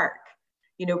chance to work.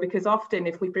 Because often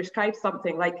if we prescribe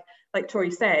something like Tori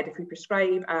said, if we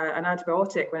prescribe an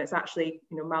antibiotic when it's actually,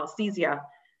 Malassezia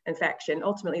infection,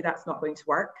 ultimately that's not going to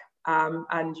work.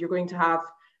 And you're going to have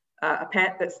a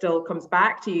pet that still comes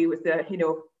back to you with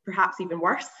perhaps even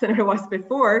worse than it was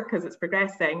before, because it's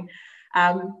progressing.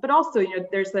 But also,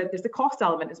 there's the cost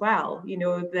element as well,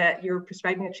 that you're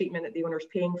prescribing a treatment that the owner's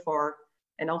paying for,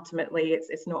 and ultimately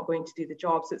it's not going to do the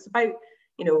job. So it's about,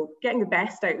 getting the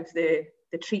best out of the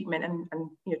treatment, and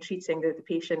treating the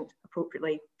patient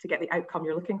appropriately to get the outcome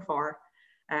you're looking for,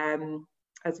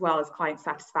 as well as client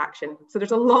satisfaction. So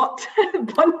there's a lot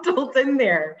bundled in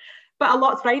there, but a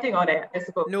lot's riding on it, I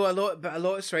suppose. No, a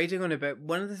lot's riding on it. But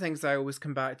one of the things I always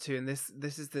come back to, and this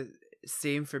is the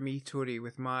same for me, Tori,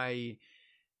 with my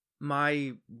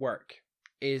work,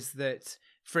 is that,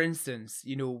 for instance,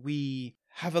 we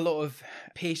have a lot of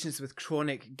patients with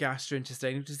chronic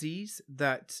gastrointestinal disease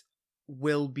that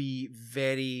will be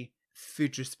very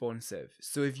food responsive.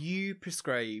 So if you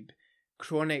prescribe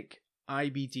chronic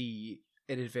IBD,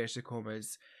 in inverted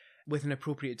commas, with an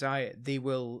appropriate diet, they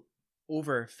will,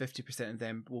 over 50% of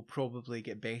them will probably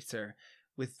get better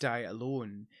with diet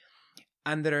alone.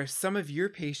 And there are some of your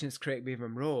patients, correct me if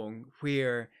I'm wrong,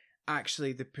 where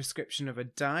actually the prescription of a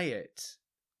diet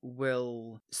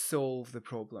will solve the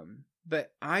problem.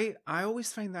 But I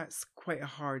always find that's quite a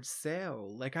hard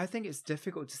sell. Like, I think it's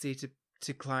difficult to say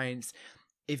to clients,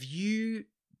 if you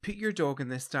put your dog on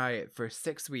this diet for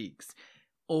 6 weeks,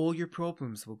 all your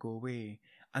problems will go away.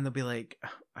 And they'll be like,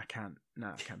 I can't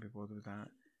be bothered with that.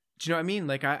 Do you know what I mean?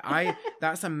 Like, I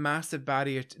that's a massive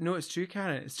barrier. No, it's true,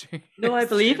 Karen. It's true. No, I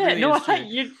believe it. Really No,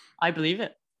 I believe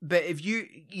it. But if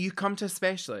you come to a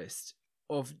specialist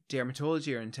of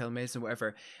dermatology or internal medicine,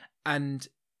 whatever, and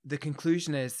the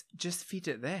conclusion is, just feed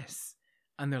it this.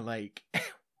 And they're like,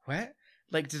 what?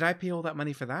 Like, did I pay all that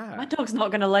money for that? My dog's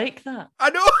not going to like that. I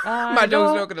know. My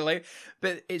dog's not going to like.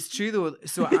 But it's true, though.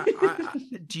 So I,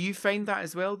 do you find that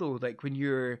as well, though? Like, when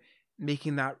you're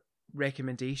making that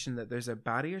recommendation, that there's a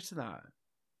barrier to that?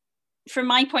 From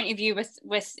my point of view,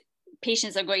 with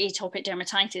patients that have got atopic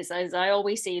dermatitis, as I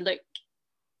always say, look,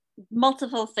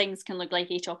 multiple things can look like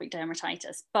atopic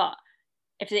dermatitis, but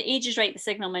if the age is right, the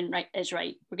signalment is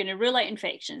right, we're going to rule out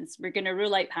infections, we're going to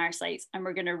rule out parasites, and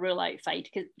we're going to rule out food,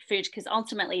 because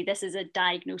ultimately this is a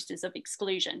diagnosis of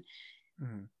exclusion.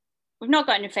 Mm-hmm. We've not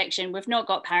got an infection, we've not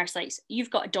got parasites, you've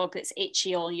got a dog that's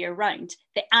itchy all year round.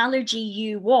 The allergy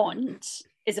you want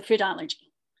is a food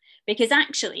allergy, because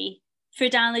actually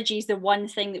food allergy is the one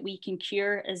thing that we can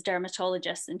cure as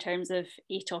dermatologists in terms of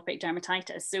atopic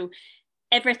dermatitis. So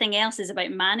everything else is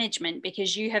about management,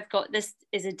 because you have got, this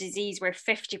is a disease where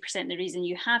 50% of the reason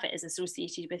you have it is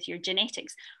associated with your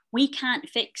genetics. We can't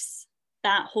fix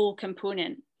that whole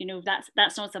component. You know,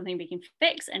 that's not something we can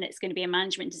fix, and it's going to be a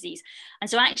management disease. And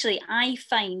so actually I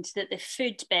find that the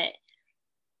food bit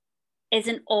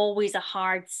isn't always a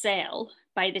hard sell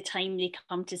by the time they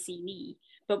come to see me.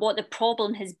 But what the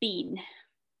problem has been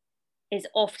is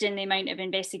often the amount of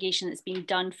investigation that's been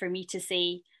done for me to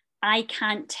say, I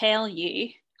can't tell you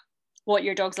what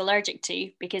your dog's allergic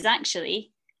to, because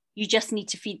actually you just need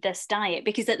to feed this diet.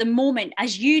 Because at the moment,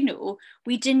 as you know,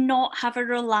 we do not have a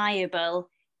reliable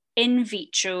in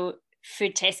vitro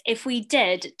food test. If we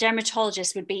did,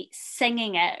 dermatologists would be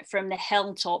singing it from the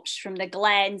hilltops, from the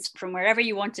glens, from wherever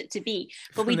you want it to be.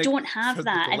 But we don't have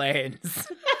that. Glens.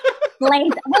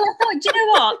 Glens. Well, I thought, do you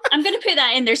know what? I'm going to put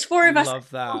that in. There's 4 of us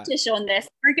Scottish on this.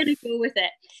 We're going to go with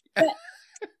it. But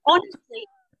honestly,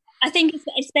 I think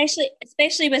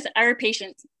especially with our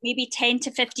patients, maybe 10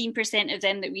 to 15% of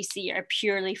them that we see are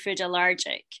purely food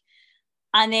allergic.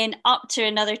 And then up to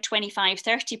another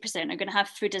 25-30% are going to have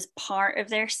food as part of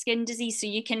their skin disease. So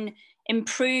you can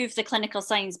improve the clinical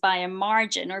signs by a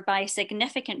margin or by a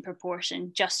significant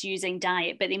proportion just using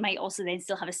diet, but they might also then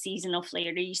still have a seasonal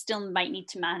flare, or you still might need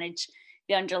to manage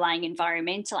the underlying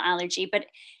environmental allergy. But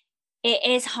it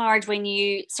is hard when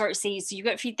you sort of say, so you've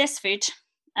got to feed this food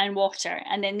and water,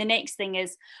 and then the next thing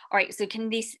is, all right, so can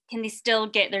they still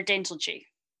get their dental chew?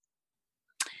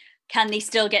 Can they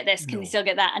still get this? Can they still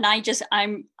get that? And I'm just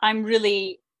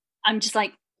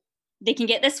like, they can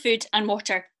get this food and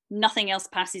water, nothing else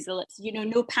passes the lips. You know,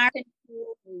 no parent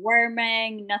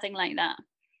worming, nothing like that.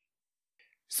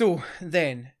 So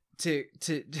then to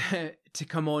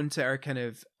come on to our kind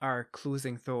of our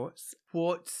closing thoughts,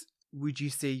 what would you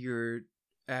say your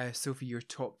Sophie, your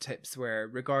top tips were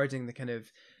regarding the kind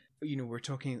of, you know, we're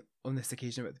talking on this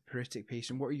occasion about the pruritic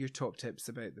patient. What are your top tips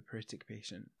about the pruritic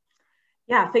patient?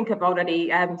 Yeah, I think I've already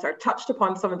sort of touched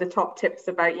upon some of the top tips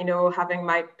about, you know, having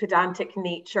my pedantic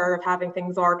nature of having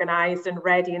things organised and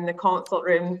ready in the consult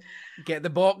room. Get the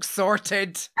box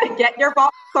sorted. Get your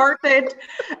box sorted.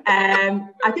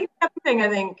 I think the other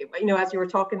thing, you know, as you were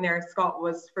talking there, Scott,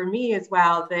 was for me as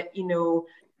well that, you know,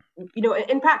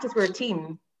 in practice, we're a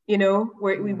team, you know,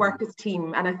 we work as a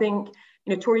team. And I think,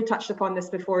 you know, Tori touched upon this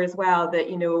before as well, that,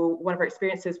 you know, one of her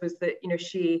experiences was that, you know,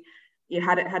 she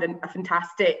had a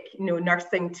fantastic, you know,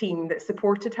 nursing team that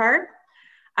supported her.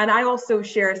 And I also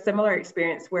share a similar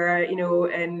experience where, you know,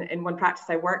 in one practice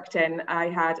I worked in, I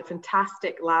had a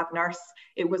fantastic lab nurse.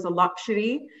 It was a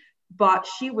luxury, but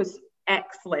she was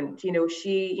excellent. You know,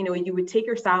 you would take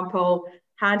your sample,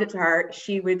 hand it to her,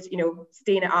 she would, you know,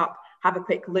 stain it up, have a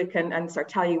quick look and sort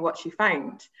of tell you what she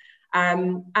found.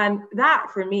 And that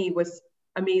for me was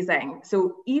amazing.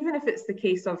 So even if it's the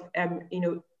case of, you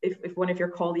know, if one of your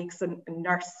colleagues and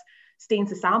nurse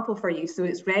stains a sample for you, so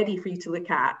it's ready for you to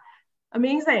look at,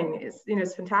 amazing.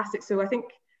 It's fantastic. So I think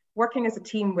working as a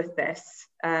team with this,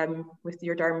 with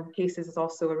your derm cases, is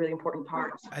also a really important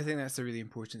part. I think that's a really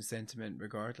important sentiment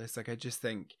regardless. Like, I just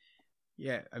think,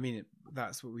 yeah, I mean,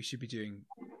 that's what we should be doing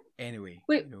anyway.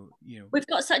 We've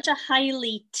got such a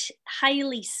highly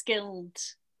skilled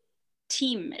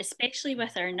team, especially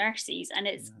with our nurses, and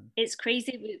it's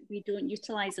crazy we don't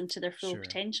utilize them to their full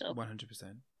potential.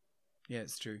 100%. Yeah,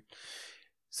 it's true.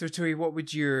 So Tori, what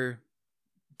would your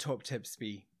top tips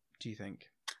be, do you think?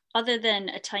 Other than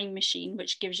a time machine,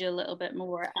 which gives you a little bit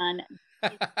more, and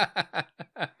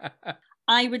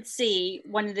I would say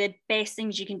one of the best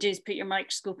things you can do is put your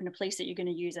microscope in a place that you're going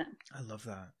to use it. I love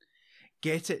that.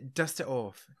 Dust it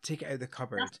off, take it out of the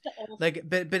cupboard. Like,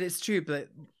 but it's true. But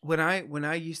when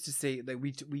I used to say, like,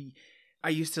 I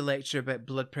used to lecture about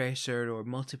blood pressure or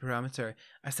multiparameter.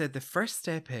 I said the first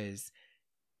step is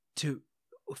to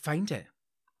find it.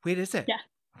 Where is it? Yeah.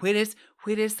 Where is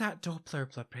that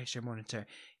Doppler blood pressure monitor?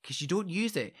 Because you don't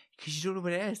use it because you don't know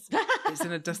where it is. It's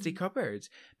in a dusty cupboard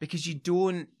because you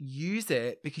don't use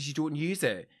it because you don't use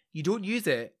it. You don't use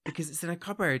it because it's in a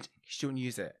cupboard because you don't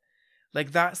use it.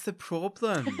 Like, that's the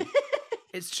problem.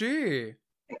 It's true.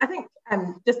 I think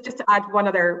just to add one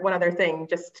other thing,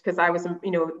 just because I was,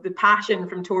 you know, the passion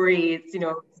from Tori, it's, you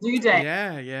know, exuding.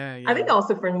 Yeah. I think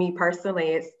also for me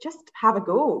personally, it's just have a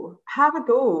go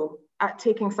at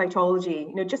taking cytology.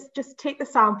 You know, just take the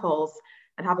samples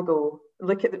and have a go.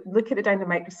 Look at it down the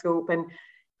microscope. And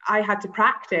I had to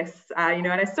practice, you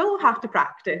know, and I still have to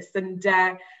practice. And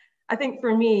I think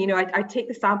for me, you know, I take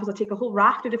the samples, I take a whole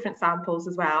raft of different samples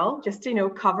as well, just to, you know,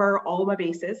 cover all my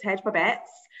bases, hedge my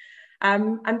bets,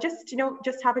 and just, you know,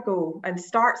 just have a go and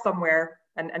start somewhere.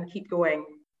 and keep going.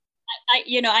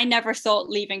 I never thought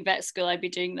leaving vet school I'd be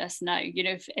doing this now.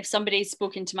 If somebody's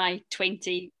spoken to my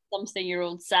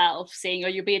 20-something-year-old self saying, "Oh,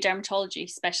 you'll be a dermatology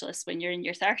specialist when you're in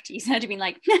your 30s," I'd have been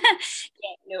like, "Yeah,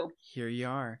 no." Here you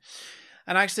are.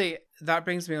 And actually, that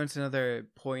brings me on to another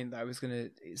point that I was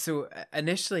going to... So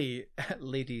initially,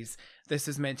 ladies, this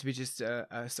was meant to be just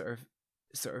a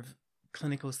sort of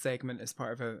clinical segment as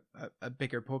part of a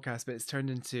bigger podcast, but it's turned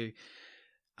into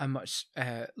a much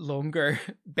longer,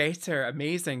 better,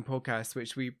 amazing podcast,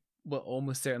 which we will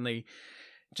almost certainly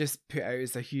just put out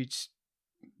as a huge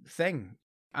thing.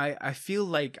 I feel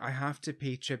like I have to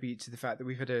pay tribute to the fact that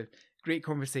we've had a great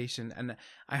conversation, and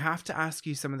I have to ask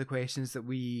you some of the questions that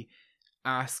we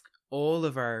ask all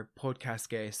of our podcast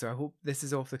guests. So I hope this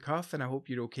is off the cuff, and I hope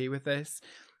you're okay with this.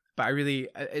 But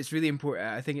it's really important.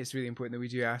 I think it's really important that we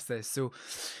do ask this. So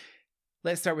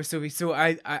let's start with Sophie. So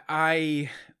I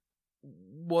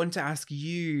want to ask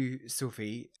you,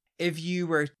 Sophie, if you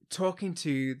were talking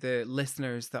to the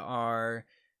listeners that are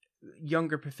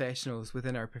younger professionals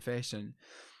within our profession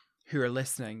who are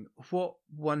listening, what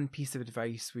one piece of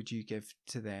advice would you give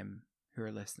to them who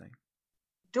are listening?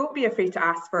 Don't be afraid to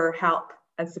ask for help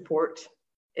and support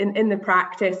in the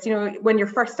practice. When you're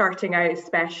first starting out,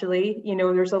 especially,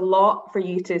 there's a lot for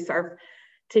you to sort of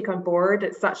take on board.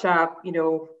 It's such a,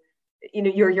 you're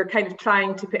kind of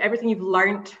trying to put everything you've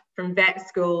learned from vet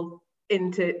school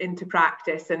into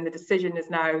practice, and the decision is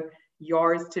now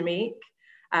yours to make.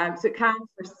 So it can,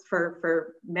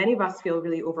 for many of us, feel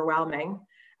really overwhelming.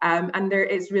 And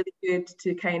it's really good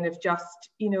to kind of just,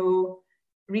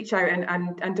 reach out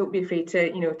and don't be afraid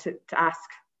to ask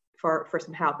for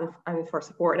some help and for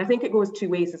support. And I think it goes two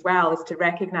ways as well, is to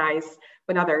recognise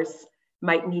when others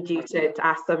might need you to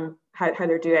ask them how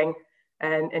they're doing,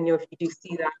 and if you do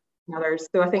see that in others.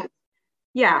 So I think,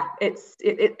 yeah, it's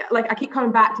like I keep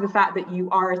coming back to the fact that you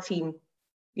are a team.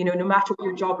 No matter what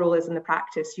your job role is in the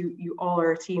practice, you all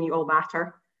are a team. You all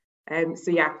matter.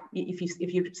 So yeah, if you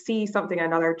see something in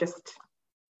another, just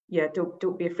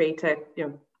don't be afraid to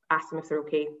ask them if they're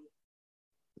okay.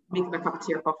 Make them a cup of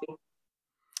tea or coffee.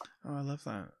 Oh, I love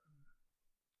that.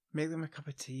 Make them a cup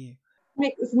of tea.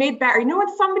 It's made better.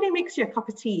 When somebody makes you a cup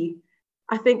of tea,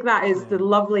 I think that is the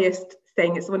loveliest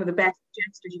thing. It's one of the best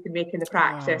gestures you can make in the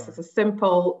practice. It's a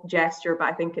simple gesture, but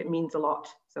I think it means a lot.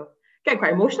 So getting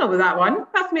quite emotional with that one.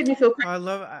 That's made me feel quite... I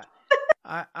love it.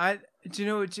 I do you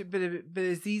know, but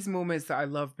it's these moments that I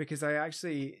love, because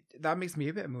that makes me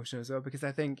a bit emotional as well, because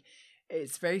I think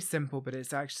it's very simple, but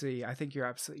it's actually, I think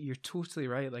you're totally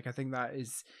right. Like, I think that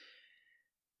is,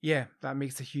 that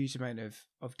makes a huge amount of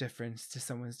difference to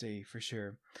someone's day, for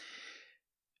sure.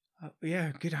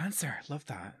 Good answer. Love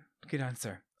that. Good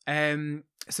answer.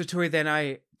 So Tori, then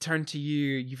I turn to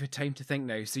you. You've had time to think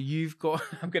now. So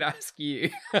I'm going to ask you.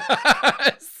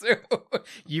 So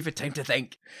you've had time to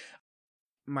think.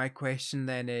 My question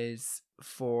then is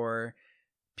for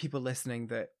people listening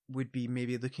that would be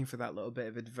maybe looking for that little bit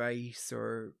of advice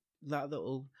or that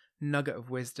little nugget of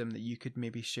wisdom that you could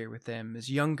maybe share with them as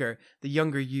the younger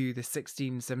you, the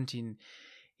 16, 17,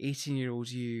 18-year-old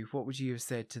you, what would you have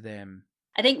said to them?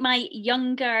 I think my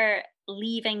younger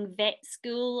leaving vet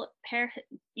school,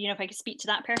 if I could speak to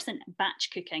that person, batch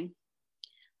cooking.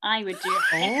 I would do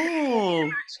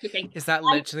batch cooking. Is that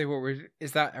literally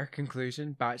is that our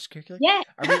conclusion? Batch cooking? Yeah.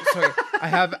 Sorry,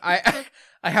 I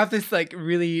have this like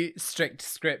really strict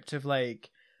script of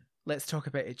like, let's talk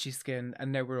about itchy skin,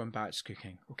 and now we're on batch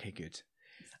cooking. Okay, good.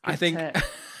 I think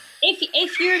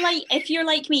if you're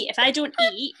like me, if I don't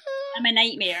eat, I'm a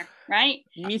nightmare, right?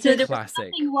 Me too. So there was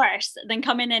nothing worse than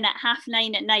coming in at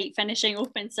 9:30 at night, finishing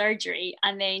open surgery,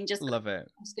 and then just love it.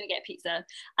 I'm just gonna get pizza,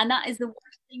 and that is the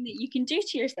worst thing that you can do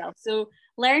to yourself. So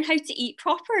learn how to eat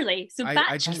properly. So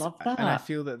I just love that, and I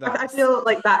feel that I feel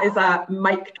like that is a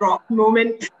mic drop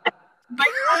moment.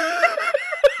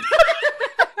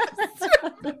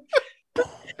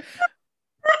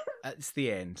 It's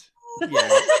the end.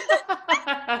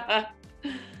 Yeah.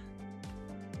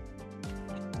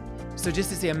 So just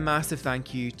to say a massive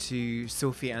thank you to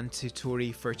Sophie and to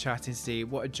Tori for chatting today.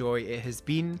 What a joy it has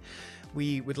been.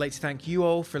 We would like to thank you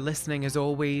all for listening as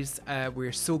always.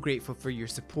 We're so grateful for your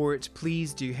support.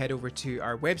 Please do head over to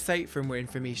our website for more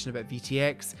information about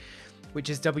VTX, which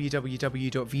is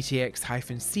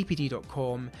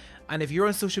www.vtx-cpd.com. And if you're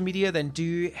on social media, then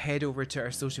do head over to our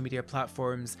social media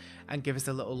platforms and give us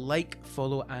a little like,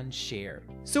 follow and share.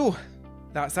 So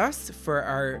that's us for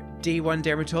our Day 1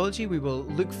 Dermatology. We will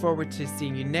look forward to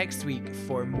seeing you next week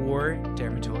for more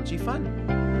dermatology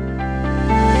fun.